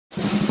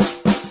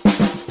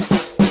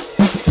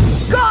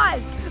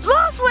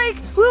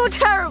Jake, we were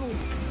terrible.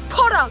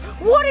 Potter,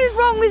 what is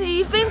wrong with you?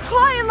 You've been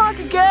playing like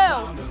a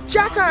girl.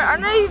 Jacko, I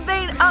know you've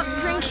been up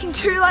drinking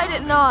too late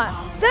at night.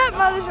 That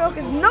mother's milk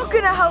is not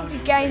going to help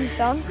your game,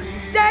 son.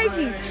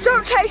 Daisy,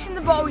 stop chasing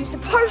the ball. You're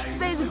supposed to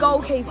be the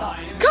goalkeeper.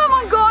 Come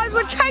on, guys,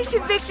 we're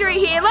chasing victory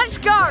here. Let's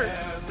go.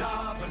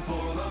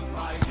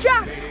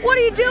 Jack, what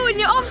are you doing?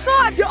 You're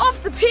offside. You're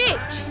off the pitch.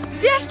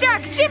 Yes,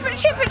 Jack, chip it,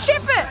 chip it,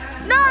 chip it.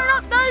 No,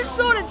 not those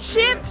sort of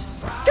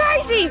chips.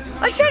 Daisy,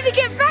 I said to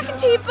get back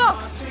into your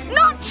box,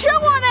 not chew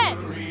on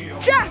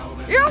it. Jack,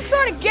 you're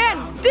offside again.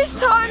 This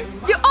time,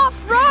 you're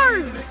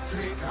off-road.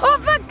 Oh,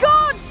 for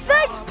God's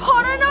sakes,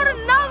 Potter, not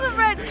another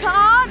red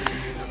card.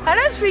 And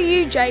as for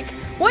you, Jake,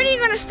 when are you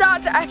going to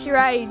start to act your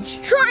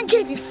age? Try and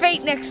keep your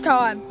feet next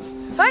time.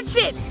 That's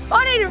it.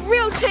 I need a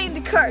real team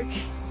to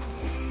coach.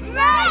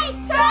 Make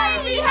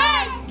Tobey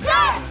head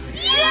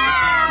coach!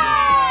 Yeah!